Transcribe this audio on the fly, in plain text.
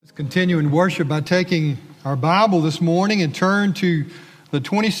Continue in worship by taking our Bible this morning and turn to the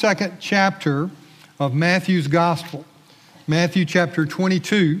 22nd chapter of Matthew's Gospel. Matthew chapter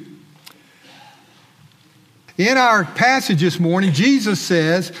 22. In our passage this morning, Jesus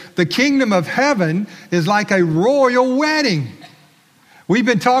says, the kingdom of heaven is like a royal wedding. We've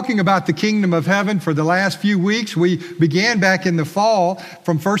been talking about the kingdom of heaven for the last few weeks. We began back in the fall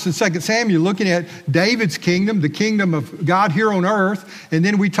from 1st and 2nd Samuel looking at David's kingdom, the kingdom of God here on earth. And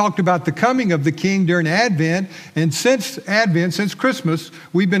then we talked about the coming of the king during Advent. And since Advent, since Christmas,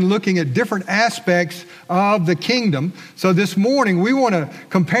 we've been looking at different aspects of the kingdom. So this morning, we want to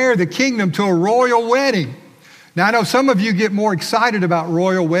compare the kingdom to a royal wedding. Now, I know some of you get more excited about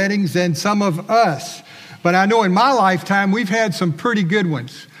royal weddings than some of us. But I know in my lifetime, we've had some pretty good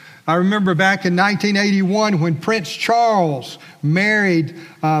ones. I remember back in 1981 when Prince Charles married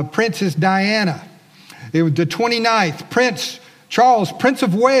Princess Diana. It was the 29th. Prince Charles, Prince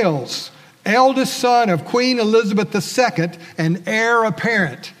of Wales, eldest son of Queen Elizabeth II and heir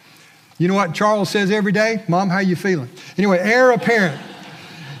apparent. You know what Charles says every day? Mom, how you feeling? Anyway, heir apparent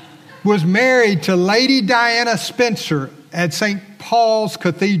was married to Lady Diana Spencer at St. Paul's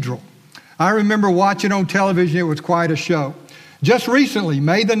Cathedral. I remember watching on television. It was quite a show. Just recently,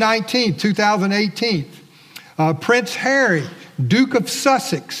 May the 19th, 2018, Prince Harry, Duke of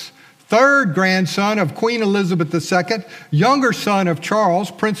Sussex, third grandson of Queen Elizabeth II, younger son of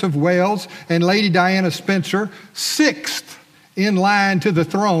Charles, Prince of Wales, and Lady Diana Spencer, sixth in line to the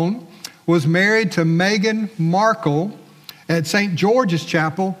throne, was married to Meghan Markle at St. George's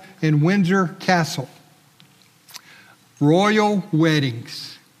Chapel in Windsor Castle. Royal weddings.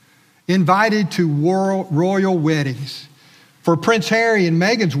 Invited to royal weddings. For Prince Harry and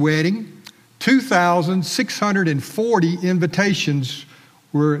Meghan's wedding, 2,640 invitations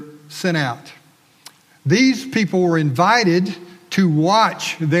were sent out. These people were invited to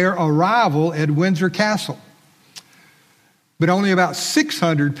watch their arrival at Windsor Castle. But only about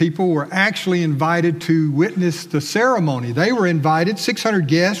 600 people were actually invited to witness the ceremony. They were invited, 600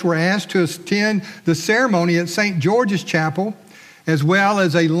 guests were asked to attend the ceremony at St. George's Chapel, as well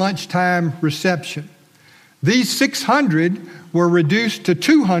as a lunchtime reception. These 600 were reduced to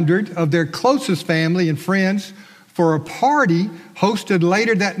 200 of their closest family and friends for a party hosted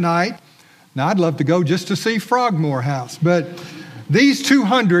later that night. Now, I'd love to go just to see Frogmore House, but these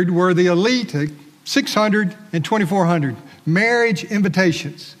 200 were the elite, 600 and 2,400 marriage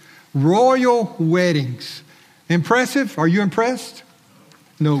invitations, royal weddings. Impressive? Are you impressed?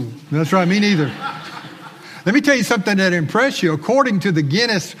 No, that's right, me neither. Let me tell you something that impressed you. According to the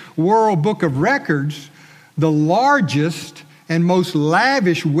Guinness World Book of Records, the largest and most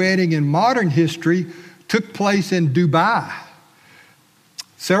lavish wedding in modern history took place in Dubai.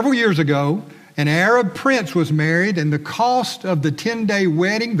 Several years ago, an Arab prince was married, and the cost of the 10-day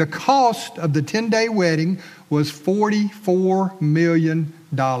wedding was $44 million.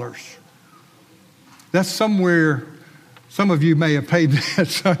 That's somewhere. Some of you may have paid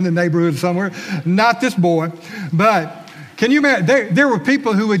that in the neighborhood somewhere. Not this boy. But can you imagine? There were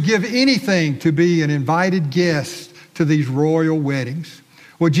people who would give anything to be an invited guest to these royal weddings.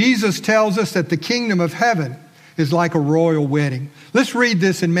 Well, Jesus tells us that the kingdom of heaven is like a royal wedding. Let's read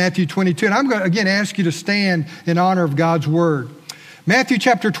this in Matthew 22. And I'm going to again ask you to stand in honor of God's word. Matthew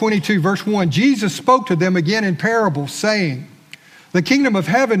chapter 22, verse 1. Jesus spoke to them again in parables, saying, the kingdom of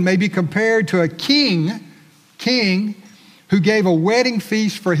heaven may be compared to a king who gave a wedding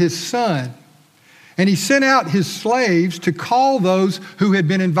feast for his son. And he sent out his slaves to call those who had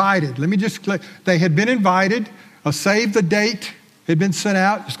been invited. They had been invited. A save the date had been sent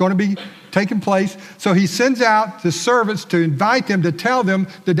out. It's going to be taking place. So he sends out the servants to invite them, to tell them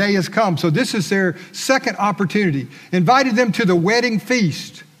the day has come. So this is their second opportunity. Invited them to the wedding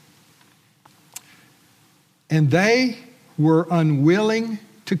feast. And they were unwilling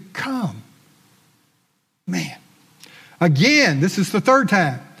to come. Man. Again, this is the third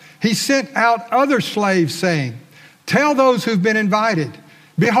time. He sent out other slaves saying, tell those who've been invited,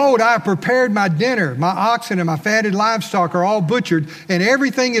 behold, I have prepared my dinner. My oxen and my fatted livestock are all butchered, and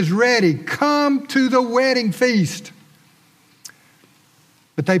everything is ready. Come to the wedding feast.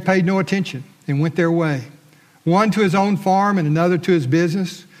 But they paid no attention and went their way, one to his own farm and another to his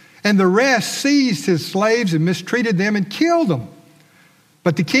business. And the rest seized his slaves and mistreated them and killed them.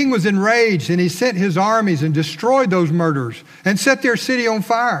 But the king was enraged, and he sent his armies and destroyed those murderers and set their city on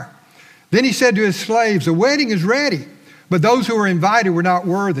fire. Then he said to his slaves, the wedding is ready, but those who were invited were not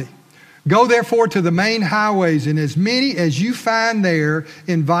worthy. Go therefore to the main highways, and as many as you find there,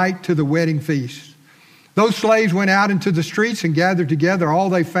 invite to the wedding feast. Those slaves went out into the streets and gathered together all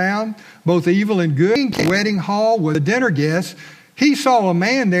they found, both evil and good. The wedding hall with the dinner guests, he saw a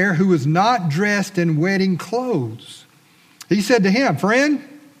man there who was not dressed in wedding clothes. He said to him, "Friend,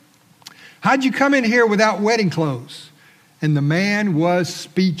 how'd you come in here without wedding clothes?" And the man was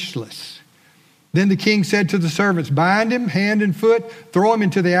speechless. Then the king said to the servants, "Bind him hand and foot, throw him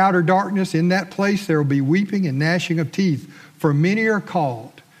into the outer darkness. In that place there will be weeping and gnashing of teeth, for many are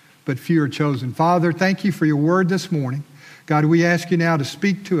called, but few are chosen." Father, thank you for your word this morning. God, we ask you now to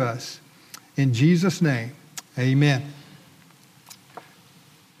speak to us. In Jesus' name, amen.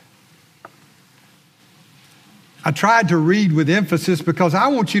 I tried to read with emphasis because I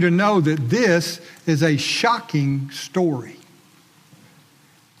want you to know that this is a shocking story.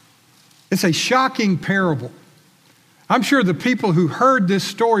 It's a shocking parable. I'm sure the people who heard this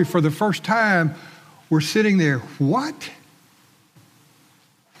story for the first time were sitting there, what?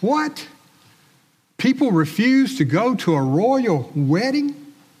 What? People refuse to go to a royal wedding?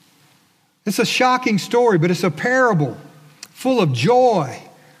 It's a shocking story, but it's a parable full of joy,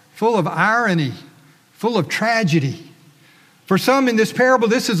 full of irony, full of tragedy. For some in this parable,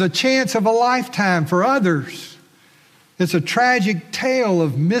 this is a chance of a lifetime. For others, it's a tragic tale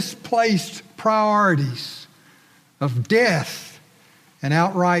of misplaced priorities, of death, and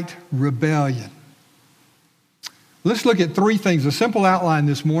outright rebellion. Let's look at three things, a simple outline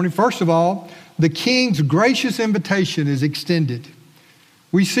this morning. First of all, the king's gracious invitation is extended.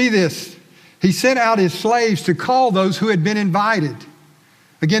 We see this. He sent out his slaves to call those who had been invited.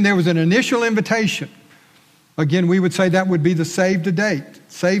 Again, there was an initial invitation. Again, we would say that would be the save the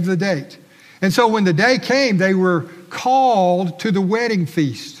date. And so when the day came, they were called to the wedding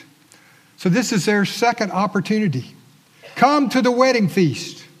feast. So this is their second opportunity. Come to the wedding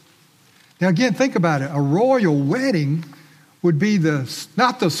feast. Now again, think about it. A royal wedding would be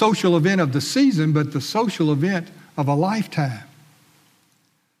not the social event of the season, but the social event of a lifetime.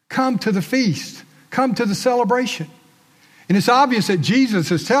 Come to the feast. Come to the celebration. And it's obvious that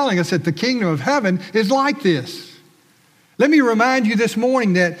Jesus is telling us that the kingdom of heaven is like this. Let me remind you this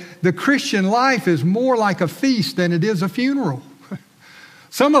morning that the Christian life is more like a feast than it is a funeral.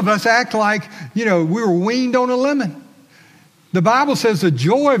 Some of us act like, we were weaned on a lemon. The Bible says the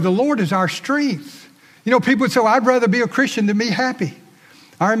joy of the Lord is our strength. People would say, well, I'd rather be a Christian than be happy.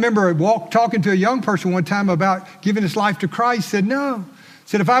 I remember talking to a young person one time about giving his life to Christ. Said, no.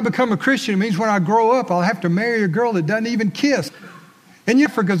 Said, if I become a Christian, it means when I grow up, I'll have to marry a girl that doesn't even kiss. And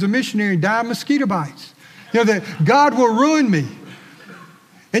Africa's a missionary and die of mosquito bites. That God will ruin me.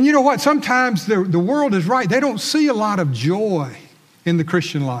 And you know what? Sometimes the world is right. They don't see a lot of joy in the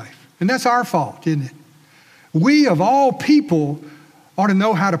Christian life. And that's our fault, isn't it? We, of all people, ought to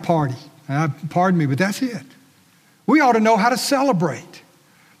know how to party. Pardon me, but that's it. We ought to know how to celebrate.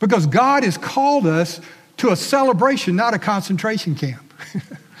 Because God has called us to a celebration, not a concentration camp.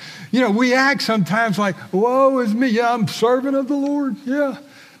 We act sometimes like, woe is me. Yeah, I'm servant of the Lord. Yeah.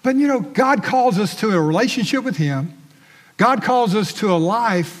 But, God calls us to a relationship with Him. God calls us to a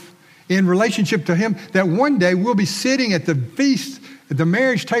life in relationship to Him that one day we'll be sitting at the feast, at the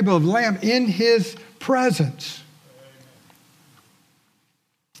marriage table of the Lamb in His presence.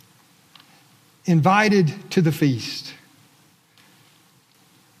 Invited to the feast.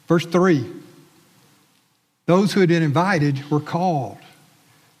 Verse 3. Those who had been invited were called.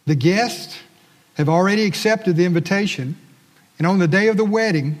 The guests have already accepted the invitation, and on the day of the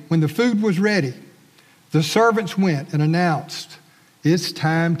wedding, when the food was ready, the servants went and announced, it's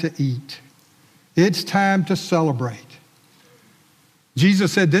time to eat. It's time to celebrate.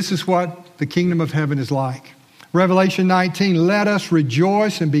 Jesus said this is what the kingdom of heaven is like. Revelation 19, let us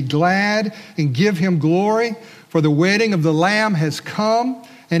rejoice and be glad and give Him glory, for the wedding of the Lamb has come,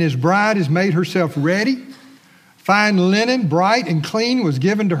 and His bride has made herself ready. Fine linen, bright and clean, was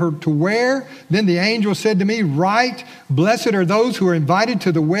given to her to wear. Then the angel said to me, write, blessed are those who are invited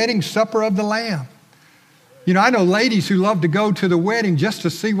to the wedding supper of the Lamb. I know ladies who love to go to the wedding just to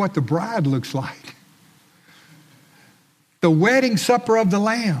see what the bride looks like. The wedding supper of the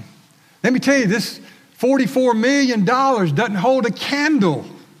Lamb. Let me tell you, this $44 million doesn't hold a candle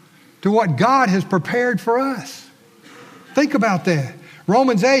to what God has prepared for us. Think about that.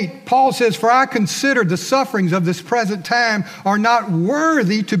 Romans 8, Paul says, for I consider the sufferings of this present time are not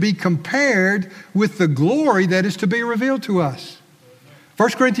worthy to be compared with the glory that is to be revealed to us.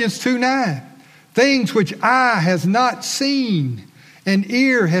 1 Corinthians 2:9, things which eye has not seen and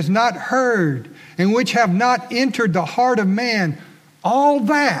ear has not heard and which have not entered the heart of man, all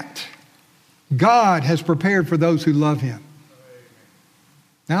that God has prepared for those who love Him.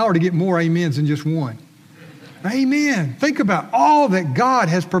 Now I ought to get more amens than just one. Amen. Think about all that God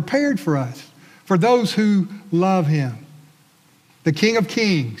has prepared for us, for those who love Him. The King of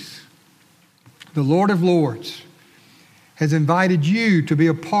Kings, the Lord of Lords, has invited you to be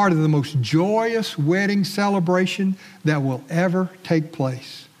a part of the most joyous wedding celebration that will ever take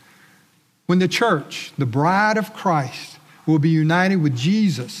place. When the church, the bride of Christ, will be united with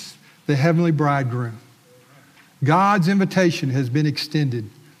Jesus, the heavenly bridegroom. God's invitation has been extended.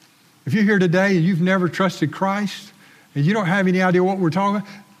 If you're here today and you've never trusted Christ and you don't have any idea what we're talking about,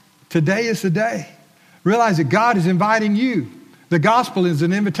 today is the day. Realize that God is inviting you. The gospel is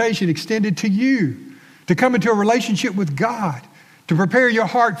an invitation extended to you to come into a relationship with God, to prepare your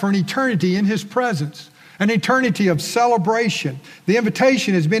heart for an eternity in His presence, an eternity of celebration. The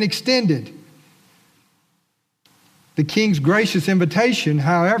invitation has been extended. The king's gracious invitation,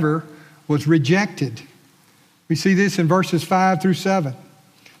 however, was rejected. We see this in verses 5 through 7.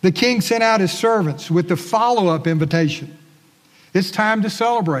 The king sent out his servants with the follow-up invitation. It's time to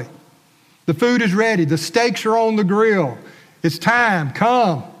celebrate. The food is ready. The steaks are on the grill. It's time.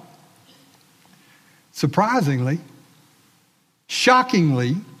 Come. Surprisingly,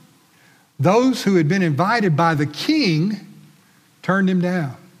 shockingly, those who had been invited by the king turned him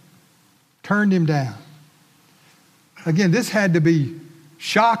down. Turned him down. Again, this had to be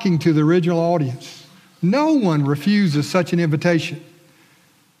shocking to the original audience. No one refuses such an invitation.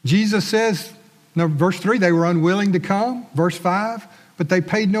 Jesus says, verse 3, they were unwilling to come. Verse 5, but they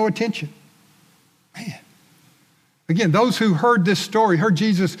paid no attention. Man. Again, those who heard this story, heard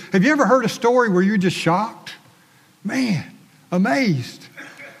Jesus. Have you ever heard a story where you're just shocked? Man, amazed.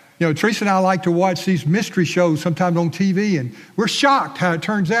 You know, Teresa and I like to watch these mystery shows sometimes on TV, and we're shocked how it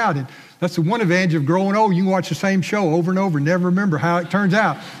turns out. And that's the one advantage of growing old. You can watch the same show over and over and never remember how it turns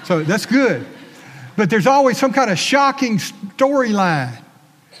out. So that's good. But there's always some kind of shocking storyline.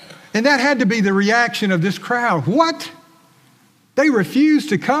 And that had to be the reaction of this crowd. What? They refused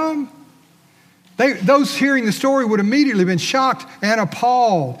to come? Those hearing the story would immediately have been shocked and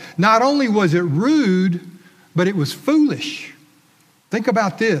appalled. Not only was it rude, but it was foolish. Think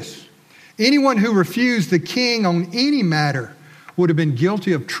about this. Anyone who refused the king on any matter would have been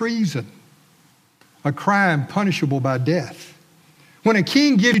guilty of treason, a crime punishable by death. When a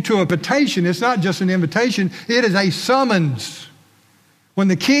king gives you to an invitation, it's not just an invitation, it is a summons. When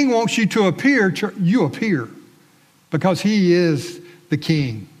the king wants you to appear, you appear because he is the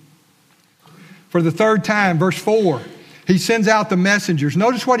king. For the third time, verse 4, he sends out the messengers.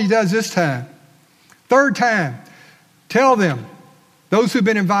 Notice what he does this time. Third time, tell them, those who've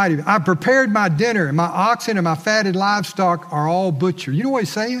been invited, I prepared my dinner, and my oxen and my fatted livestock are all butchered. You know what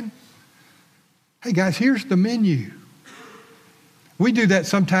he's saying? Hey guys, here's the menu. We do that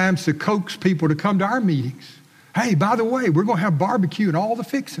sometimes to coax people to come to our meetings. Hey, by the way, we're going to have barbecue and all the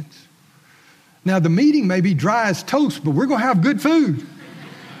fixings. Now, the meeting may be dry as toast, but we're going to have good food.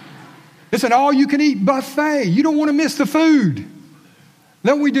 It's an all-you-can-eat buffet. You don't want to miss the food.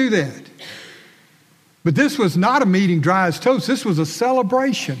 Don't we do that? But this was not a meeting dry as toast. This was a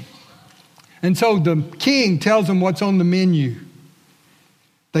celebration. And so the king tells them what's on the menu.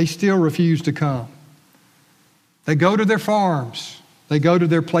 They still refuse to come. They go to their farms. They go to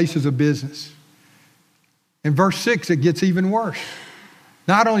their places of business. In verse 6, it gets even worse.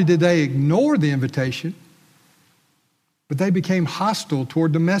 Not only did they ignore the invitation, but they became hostile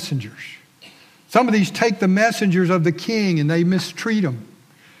toward the messengers. Some of these take the messengers of the king and they mistreat them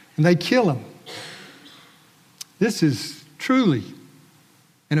and they kill them. This is truly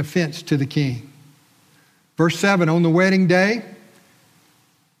an offense to the king. Verse 7, on the wedding day,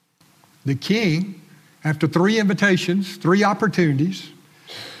 the king, after 3 invitations, 3 opportunities,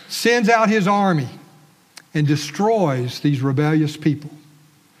 sends out his army and destroys these rebellious people.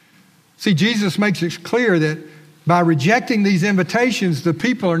 See, Jesus makes it clear that by rejecting these invitations, the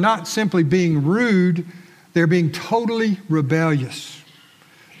people are not simply being rude, they're being totally rebellious.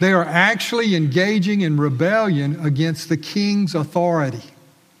 They are actually engaging in rebellion against the king's authority.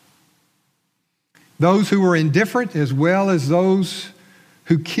 Those who were indifferent as well as those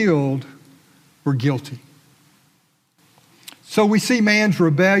who killed were guilty. So we see man's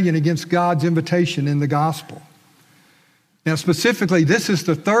rebellion against God's invitation in the gospel. Now specifically, this is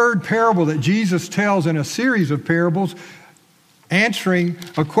the third parable that Jesus tells in a series of parables answering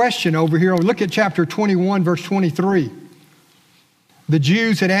a question over here. Look at chapter 21, verse 23. The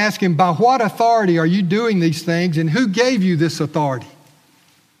Jews had asked him, by what authority are you doing these things, and who gave you this authority?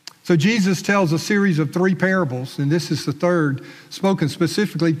 So Jesus tells a series of 3 parables, and this is the third, spoken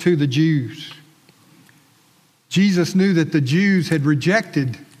specifically to the Jews. Jesus knew that the Jews had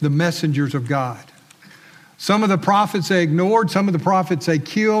rejected the messengers of God. Some of the prophets they ignored, some of the prophets they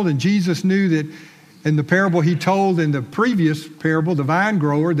killed, and Jesus knew that in the parable he told in the previous parable, the vine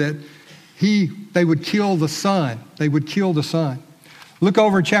grower, that they would kill the son. They would kill the son. Look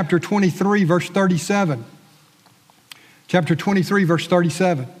over in chapter 23, verse 37. Chapter 23, verse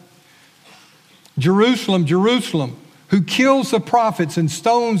 37. Jerusalem, Jerusalem, who kills the prophets and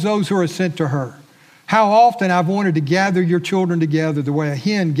stones those who are sent to her. How often I've wanted to gather your children together the way a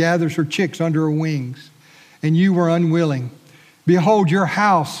hen gathers her chicks under her wings, and you were unwilling. Behold, your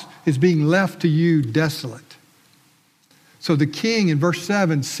house is being left to you desolate. So the king in verse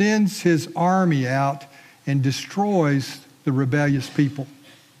 7 sends his army out and destroys the rebellious people.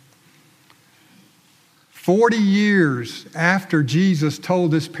 40 years after Jesus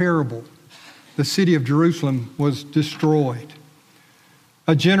told this parable, the city of Jerusalem was destroyed.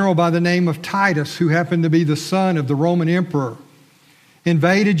 A general by the name of Titus, who happened to be the son of the Roman emperor,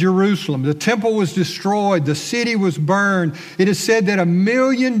 invaded Jerusalem. The temple was destroyed. The city was burned. It is said that 1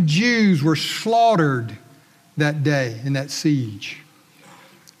 million Jews were slaughtered that day in that siege.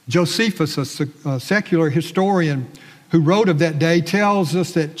 Josephus, a secular historian who wrote of that day, tells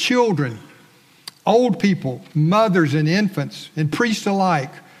us that children, old people, mothers and infants, and priests alike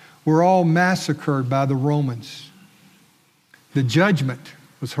were all massacred by the Romans. The judgment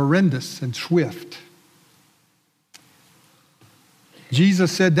was horrendous and swift.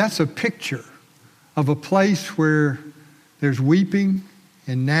 Jesus said that's a picture of a place where there's weeping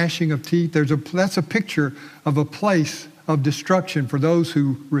and gnashing of teeth. That's a picture of a place of destruction for those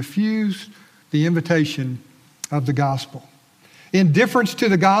who refuse the invitation of the gospel. Indifference to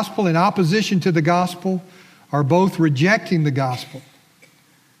the gospel and opposition to the gospel are both rejecting the gospel,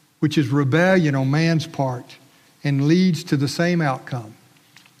 which is rebellion on man's part and leads to the same outcome,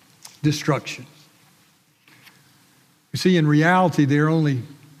 destruction. You see, in reality, there are only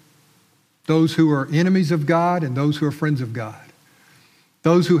those who are enemies of God and those who are friends of God.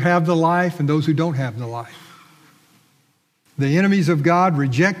 Those who have the life and those who don't have the life. The enemies of God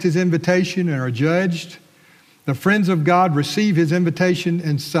reject his invitation and are judged. The friends of God receive his invitation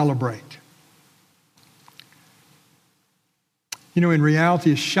and celebrate. You know, in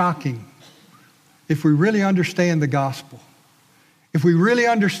reality, it's shocking if we really understand the gospel, if we really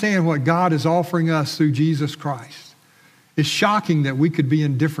understand what God is offering us through Jesus Christ. It's shocking that we could be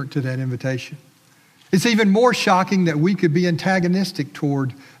indifferent to that invitation. It's even more shocking that we could be antagonistic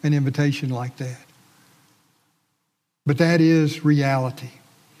toward an invitation like that. But that is reality.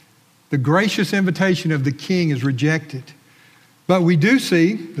 The gracious invitation of the king is rejected. But we do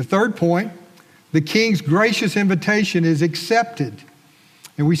see, the third point, the king's gracious invitation is accepted.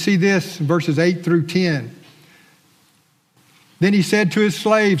 And we see this in verses 8 through 10. Then he said to his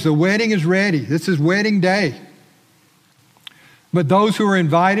slaves, the wedding is ready. This is wedding day. But those who were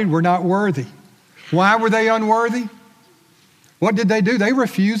invited were not worthy. Why were they unworthy? What did they do? They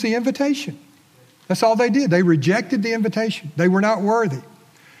refused the invitation. That's all they did. They rejected the invitation. They were not worthy.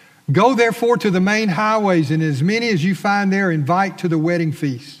 Go therefore to the main highways, and as many as you find there, invite to the wedding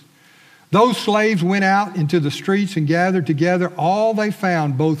feast. Those slaves went out into the streets and gathered together all they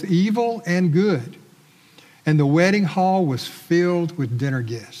found, both evil and good. And the wedding hall was filled with dinner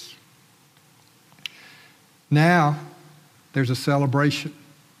guests. Now there's a celebration,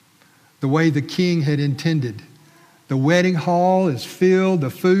 the way the king had intended. The wedding hall is filled, the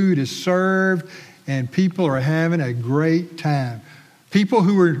food is served, and people are having a great time. People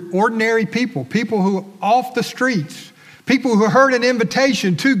who are ordinary people who are off the streets, people who heard an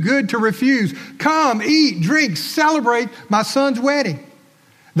invitation too good to refuse. Come, eat, drink, celebrate my son's wedding.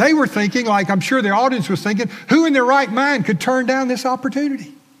 They were thinking, like I'm sure their audience was thinking, who in their right mind could turn down this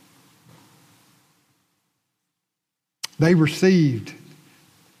opportunity? They received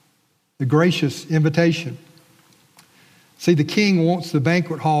the gracious invitation. See, the king wants the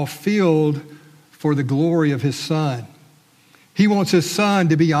banquet hall filled for the glory of his son. He wants his son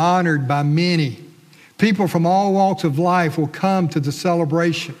to be honored by many. People from all walks of life will come to the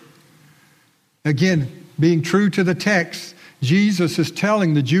celebration. Again, being true to the text, Jesus is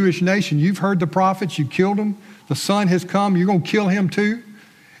telling the Jewish nation, you've heard the prophets, you killed them. The son has come, you're going to kill him too.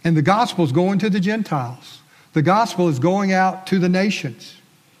 And the gospel is going to the Gentiles. The gospel is going out to the nations.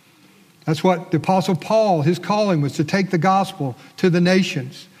 That's what the Apostle Paul, his calling was to take the gospel to the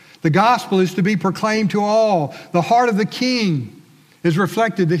nations. The gospel is to be proclaimed to all. The heart of the king is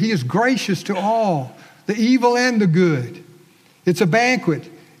reflected that he is gracious to all, the evil and the good. It's a banquet.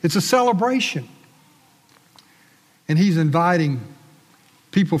 It's a celebration. And he's inviting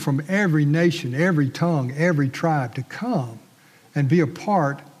people from every nation, every tongue, every tribe to come and be a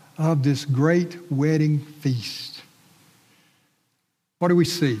part of this great wedding feast. What do we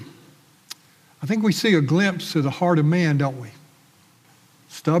see? I think we see a glimpse of the heart of man, don't we?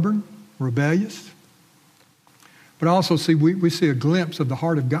 Stubborn, rebellious. But also we see a glimpse of the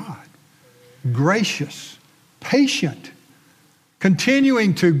heart of God. Gracious, patient,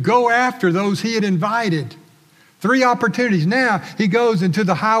 continuing to go after those he had invited, 3 opportunities. Now he goes into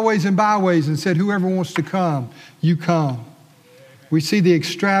the highways and byways and said, whoever wants to come, you come. We see the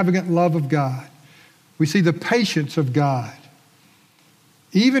extravagant love of God. We see the patience of God,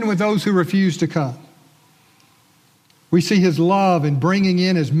 even with those who refuse to come. We see his love in bringing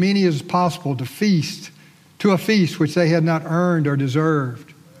in as many as possible to a feast which they had not earned or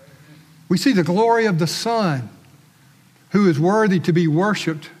deserved. We see the glory of the Son, who is worthy to be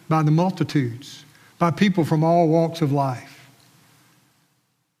worshiped by the multitudes, by people from all walks of life.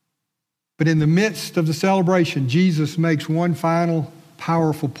 But in the midst of the celebration, Jesus makes one final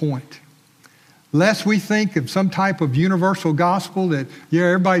powerful point. Lest we think of some type of universal gospel that,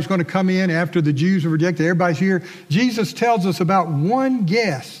 everybody's going to come in after the Jews are rejected, everybody's here. Jesus tells us about one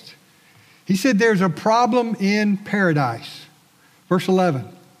guest. He said there's a problem in paradise. Verse 11.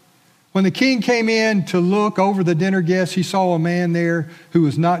 When the king came in to look over the dinner guests, he saw a man there who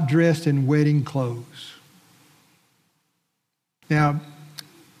was not dressed in wedding clothes. Now,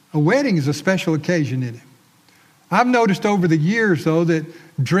 a wedding is a special occasion, isn't it? I've noticed over the years, though, that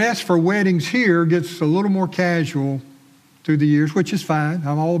dress for weddings here gets a little more casual through the years, which is fine.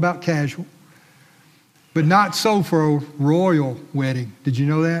 I'm all about casual. But not so for a royal wedding. Did you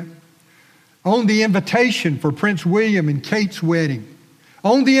know that? On the invitation for Prince William and Kate's wedding,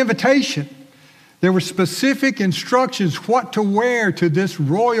 on the invitation, there were specific instructions what to wear to this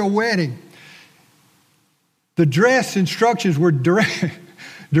royal wedding. The dress instructions were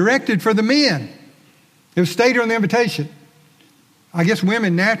directed for the men. It was stated on the invitation. I guess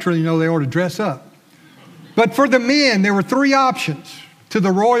women naturally know they ought to dress up. But for the men, there were 3 options to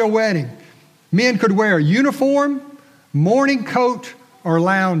the royal wedding. Men could wear a uniform, morning coat, or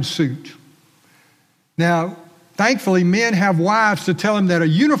lounge suit. Now, thankfully, men have wives to tell them that a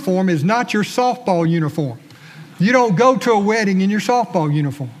uniform is not your softball uniform. You don't go to a wedding in your softball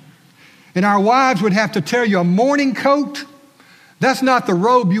uniform. And our wives would have to tell you a morning coat, that's not the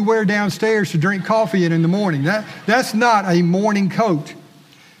robe you wear downstairs to drink coffee in the morning. That's not a morning coat.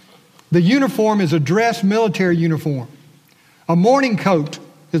 The uniform is a dress military uniform. A morning coat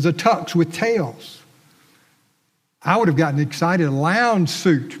is a tux with tails. I would have gotten excited. A lounge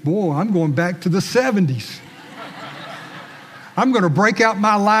suit. Boy, I'm going back to the 70s. I'm going to break out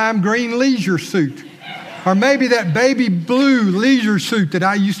my lime green leisure suit. Or maybe that baby blue leisure suit that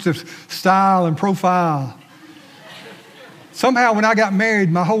I used to style and profile. Somehow when I got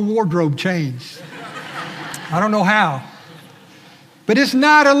married, my whole wardrobe changed. I don't know how. But it's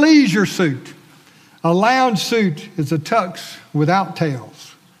not a leisure suit. A lounge suit is a tux without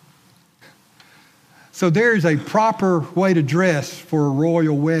tails. So there's a proper way to dress for a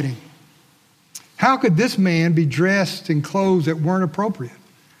royal wedding. How could this man be dressed in clothes that weren't appropriate?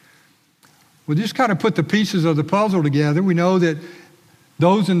 Well, just kind of put the pieces of the puzzle together. We know that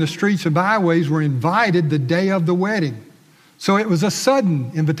those in the streets and byways were invited the day of the wedding. So it was a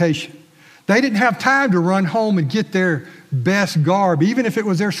sudden invitation. They didn't have time to run home and get their best garb, even if it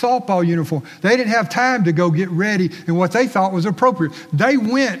was their softball uniform. They didn't have time to go get ready in what they thought was appropriate. They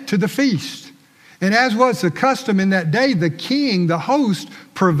went to the feast. And as was the custom in that day, the king, the host,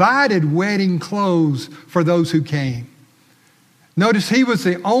 provided wedding clothes for those who came. Notice he was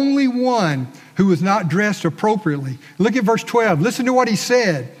the only one who was not dressed appropriately. Look at verse 12. Listen to what he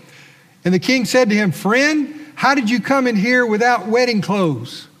said. And the king said to him, "Friend, how did you come in here without wedding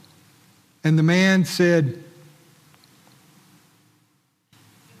clothes?" And the man said,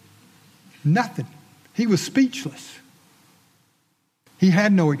 nothing. He was speechless. He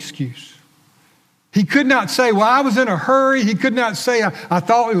had no excuse. He could not say, well, I was in a hurry. He could not say, I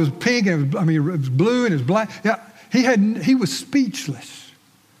thought it was pink and it was blue and it was black. Yeah, he was speechless.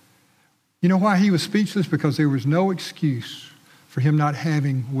 You know why he was speechless? Because there was no excuse for him not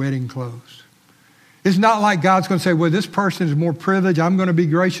having wedding clothes. It's not like God's going to say, well, this person is more privileged. I'm going to be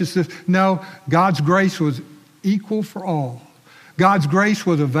gracious. No, God's grace was equal for all. God's grace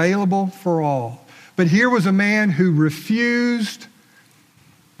was available for all. But here was a man who refused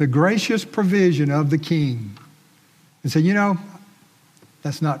the gracious provision of the king and said,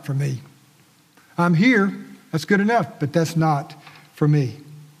 that's not for me. I'm here. That's good enough, but that's not for me.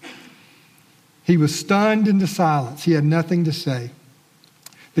 He was stunned into silence. He had nothing to say.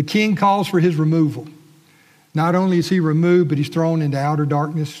 The king calls for his removal. Not only is he removed, but he's thrown into outer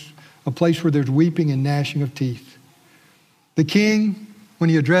darkness, a place where there's weeping and gnashing of teeth. The king, when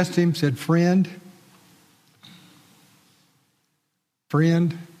he addressed him, said, Friend,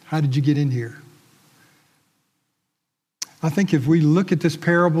 how did you get in here? I think if we look at this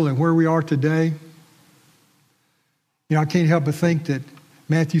parable and where we are today, I can't help but think that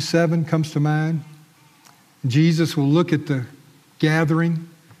Matthew 7 comes to mind. Jesus will look at the gathering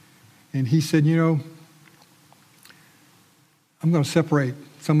and he said, I'm going to separate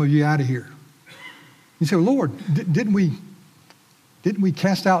some of you out of here. You say, Lord, didn't we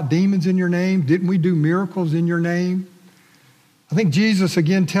cast out demons in your name? Didn't we do miracles in your name? I think Jesus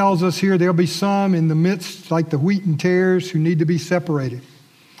again tells us here there'll be some in the midst, like the wheat and tares, who need to be separated.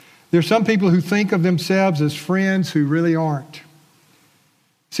 There's some people who think of themselves as friends who really aren't.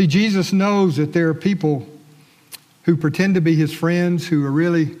 See, Jesus knows that there are people who pretend to be his friends who are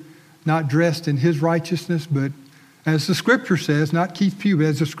really not dressed in his righteousness, but as the scripture says, not Keith Pugh, but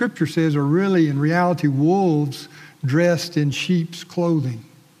as the scripture says, are really in reality wolves dressed in sheep's clothing.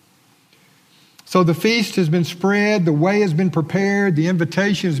 So the feast has been spread, the way has been prepared, the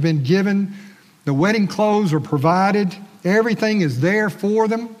invitation has been given, the wedding clothes are provided, everything is there for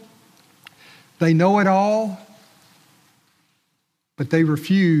them. They know it all, but they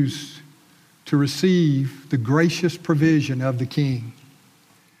refuse to receive the gracious provision of the King.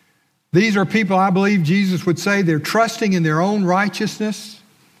 These are people, I believe Jesus would say, they're trusting in their own righteousness,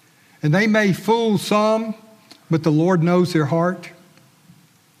 and they may fool some, but the Lord knows their heart.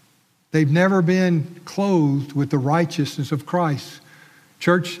 They've never been clothed with the righteousness of Christ.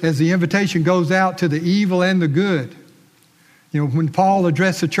 Church, as the invitation goes out to the evil and the good, when Paul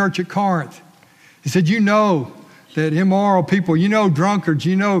addressed the church at Corinth, he said, you know that immoral people, drunkards,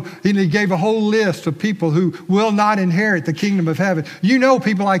 he gave a whole list of people who will not inherit the kingdom of heaven.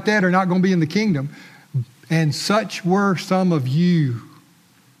 People like that are not going to be in the kingdom. And such were some of you.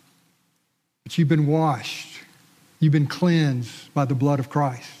 But you've been washed. You've been cleansed by the blood of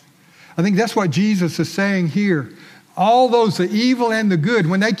Christ. I think that's what Jesus is saying here. All those, the evil and the good,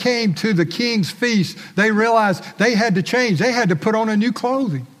 when they came to the king's feast, they realized they had to change. They had to put on a new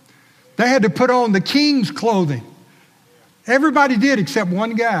clothing. They had to put on the king's clothing. Everybody did except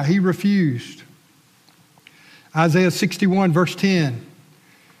one guy. He refused. Isaiah 61 verse 10.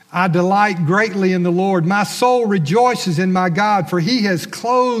 I delight greatly in the Lord. My soul rejoices in my God, for he has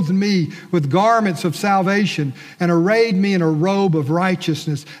clothed me with garments of salvation and arrayed me in a robe of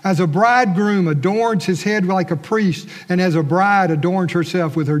righteousness. As a bridegroom adorns his head like a priest, and as a bride adorns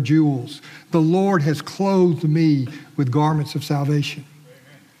herself with her jewels. The Lord has clothed me with garments of salvation.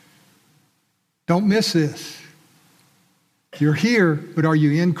 Amen. Don't miss this. You're here, but are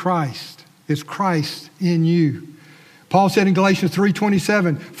you in Christ? Is Christ in you? Paul said in Galatians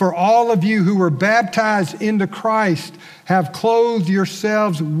 3:27, for all of you who were baptized into Christ have clothed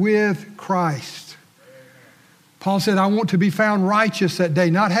yourselves with Christ. Paul said, I want to be found righteous that day,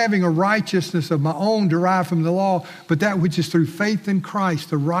 not having a righteousness of my own derived from the law, but that which is through faith in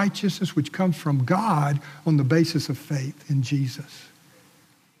Christ, the righteousness which comes from God on the basis of faith in Jesus.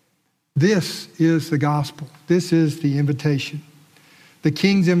 This is the gospel. This is the invitation, the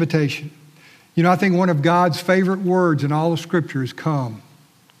King's invitation. I think one of God's favorite words in all of Scripture is come.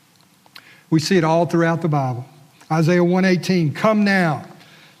 We see it all throughout the Bible. Isaiah 1:18, come now,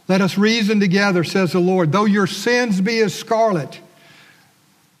 let us reason together, says the Lord. Though your sins be as scarlet,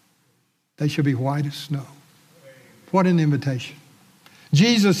 they shall be white as snow. What an invitation.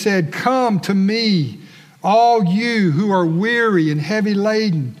 Jesus said, come to me, all you who are weary and heavy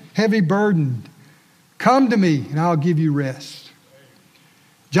laden, heavy burdened. Come to me and I'll give you rest.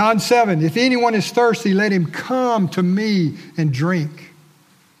 John 7, if anyone is thirsty, let him come to me and drink.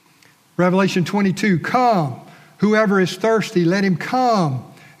 Revelation 22, come, whoever is thirsty, let him come.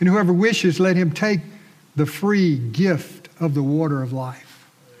 And whoever wishes, let him take the free gift of the water of life.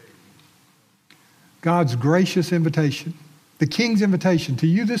 God's gracious invitation, the King's invitation to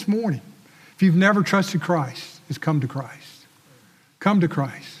you this morning, if you've never trusted Christ, is come to Christ. Come to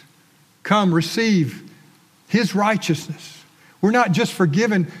Christ. Come, receive his righteousness. We're not just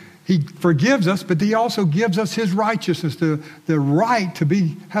forgiven. He forgives us, but he also gives us his righteousness, the right to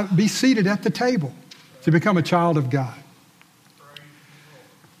be seated at the table, to become a child of God.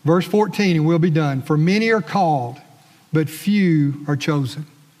 Verse 14, and we'll be done. For many are called, but few are chosen.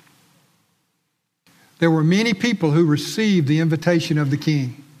 There were many people who received the invitation of the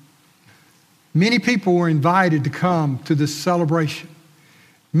King. Many people were invited to come to this celebration.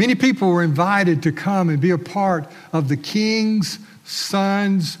 Many people were invited to come and be a part of the King's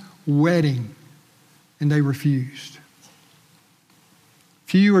son's wedding, and they refused.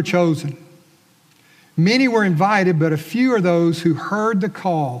 Few are chosen. Many were invited, but a few are those who heard the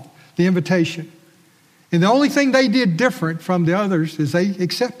call, the invitation. And the only thing they did different from the others is they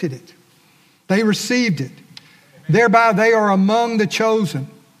accepted it. They received it. Thereby they are among the chosen.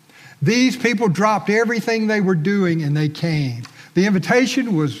 These people dropped everything they were doing and they came. The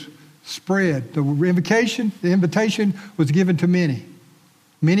invitation was spread. The invitation was given to many.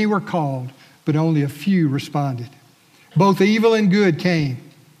 Many were called, but only a few responded. Both evil and good came.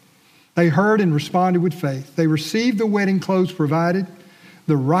 They heard and responded with faith. They received the wedding clothes provided,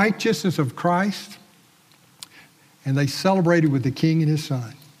 the righteousness of Christ, and they celebrated with the King and his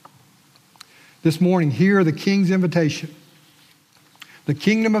Son. This morning, hear the King's invitation. The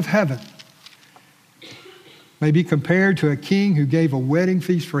kingdom of heaven may be compared to a king who gave a wedding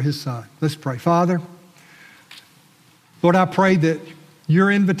feast for his son. Let's pray. Father, Lord, I pray that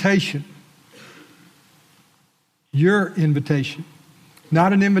your invitation,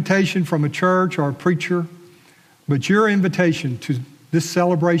 not an invitation from a church or a preacher, but your invitation to this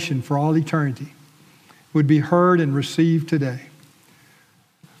celebration for all eternity would be heard and received today.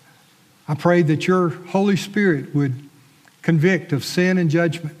 I pray that your Holy Spirit would convict of sin and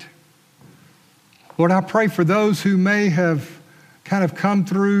judgment. Lord, I pray for those who may have kind of come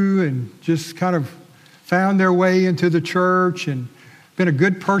through and just kind of found their way into the church and been a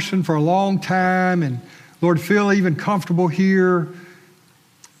good person for a long time and, Lord, feel even comfortable here,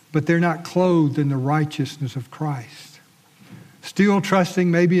 but they're not clothed in the righteousness of Christ. Still trusting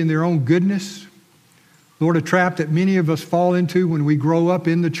maybe in their own goodness. Lord, a trap that many of us fall into when we grow up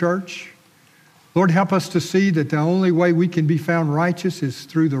in the church. Lord, help us to see that the only way we can be found righteous is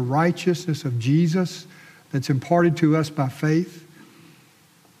through the righteousness of Jesus that's imparted to us by faith.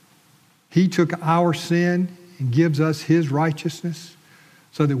 He took our sin and gives us his righteousness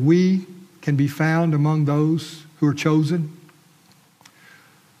so that we can be found among those who are chosen.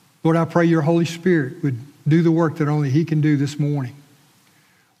 Lord, I pray your Holy Spirit would do the work that only he can do this morning.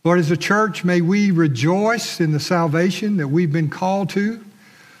 Lord, as a church, may we rejoice in the salvation that we've been called to.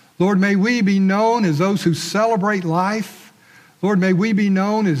 Lord, may we be known as those who celebrate life. Lord, may we be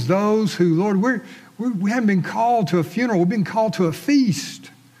known as those who, Lord, we haven't been called to a funeral. We've been called to a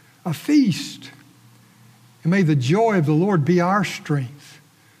feast. A feast. And may the joy of the Lord be our strength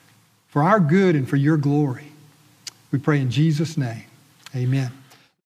for our good and for your glory. We pray in Jesus' name. Amen.